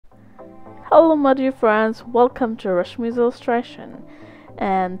Hello my dear friends, welcome to Rashmi's illustration,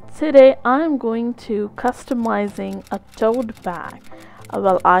 and today I'm going to customizing a tote bag.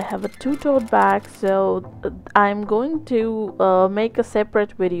 I have a two tote bags, so I'm going to make a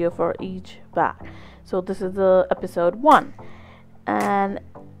separate video for each bag. So this is the episode 1, and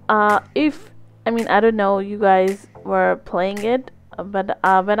if I don't know you guys were playing it, but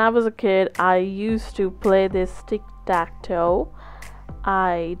when I was a kid I used to play this tic-tac-toe.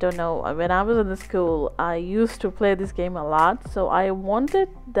 I don't know, when I was in the school I used to play this game a lot, so I wanted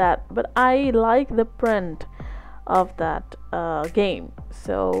that, but I like the print of that game,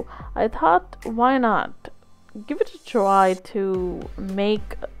 so I thought why not give it a try to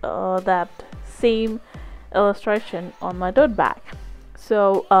make that same illustration on my tote bag.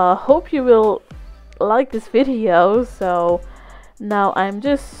 So hope you will like this video. So now I'm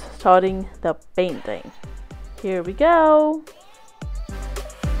just starting the painting. Here we go.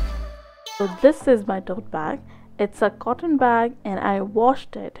 So this is my tote bag. It's a cotton bag and I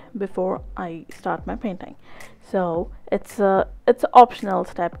washed it before I start my painting. So it's an optional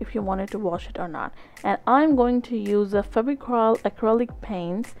step if you wanted to wash it or not. And I'm going to use a Fevicryl Acrylic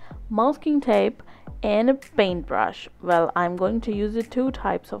paints, masking tape and a paintbrush. Well, I'm going to use the two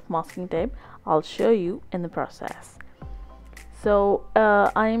types of masking tape. I'll show you in the process. So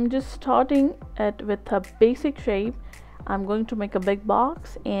I'm just starting it with a basic shape. I'm going to make a big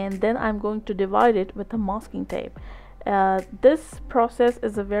box and then I'm going to divide it with a masking tape. This process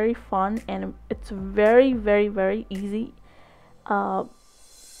is a very fun and it's very easy.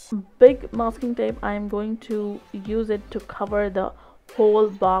 Big masking tape, I'm going to use it to cover the whole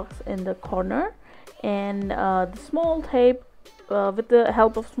box in the corner, and the small tape, with the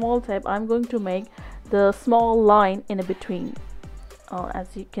help of small tape I'm going to make the small line in between,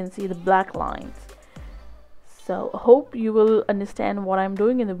 as you can see, the black lines. So hope you will understand what I'm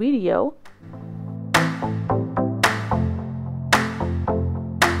doing in the video.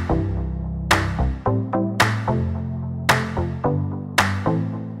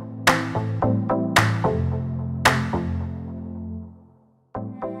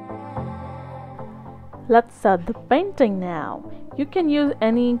 Let's start the painting now. You can use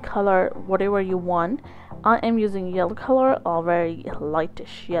any color, whatever you want. I am using yellow color, or very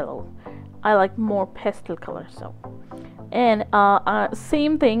lightish yellow. I like more pastel color. So, and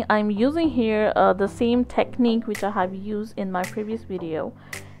same thing I'm using here, the same technique which I have used in my previous video,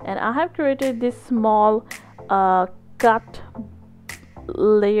 and I have created this small cut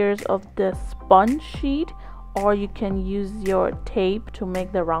layers of the sponge sheet, or you can use your tape to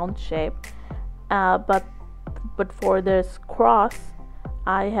make the round shape, but for this cross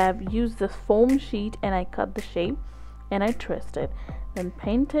I have used this foam sheet and I cut the shape and I twist it, then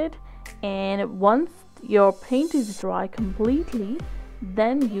paint it. And once your paint is dry completely,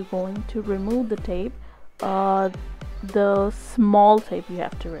 then you're going to remove the tape, the small tape you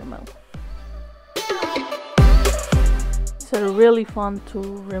have to remove. So really fun to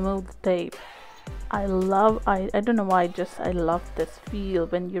remove the tape. I don't know why, I love this feel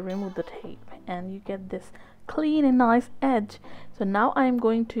when you remove the tape and you get this clean and nice edge. So now I'm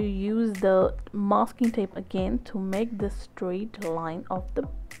going to use the masking tape again to make the straight line of the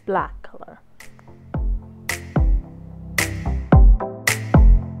black color.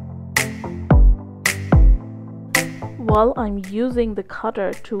 Well, I'm using the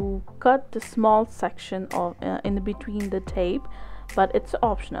cutter to cut the small section of in between the tape, but it's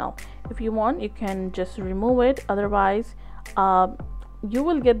optional. If you want, you can just remove it. Otherwise, you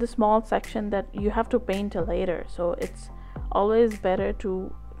will get the small section that you have to paint later. So it's always better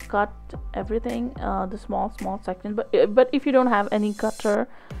to cut everything, the small section. But if you don't have any cutter,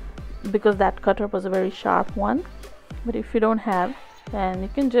 because that cutter was a very sharp one, but if you don't have, then you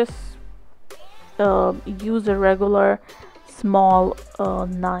can just use a regular small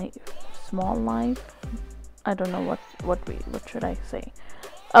knife. I don't know what should I say.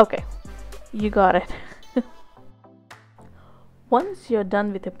 Okay, you got it. Once you're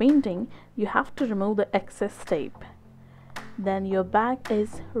done with the painting, you have to remove the excess tape. Then your bag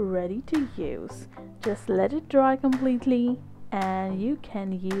is ready to use. Just let it dry completely and you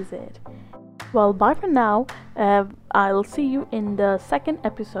can use it. Well, bye for now. I'll see you in the second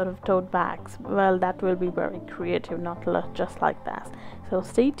episode of Tote Bags. Well, that will be very creative, not just like that. So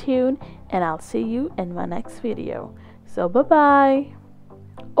stay tuned and I'll see you in my next video. So bye bye.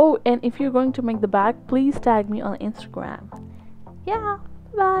 Oh, and if you're going to make the bag, please tag me on Instagram. Yeah,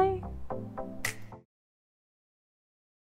 bye.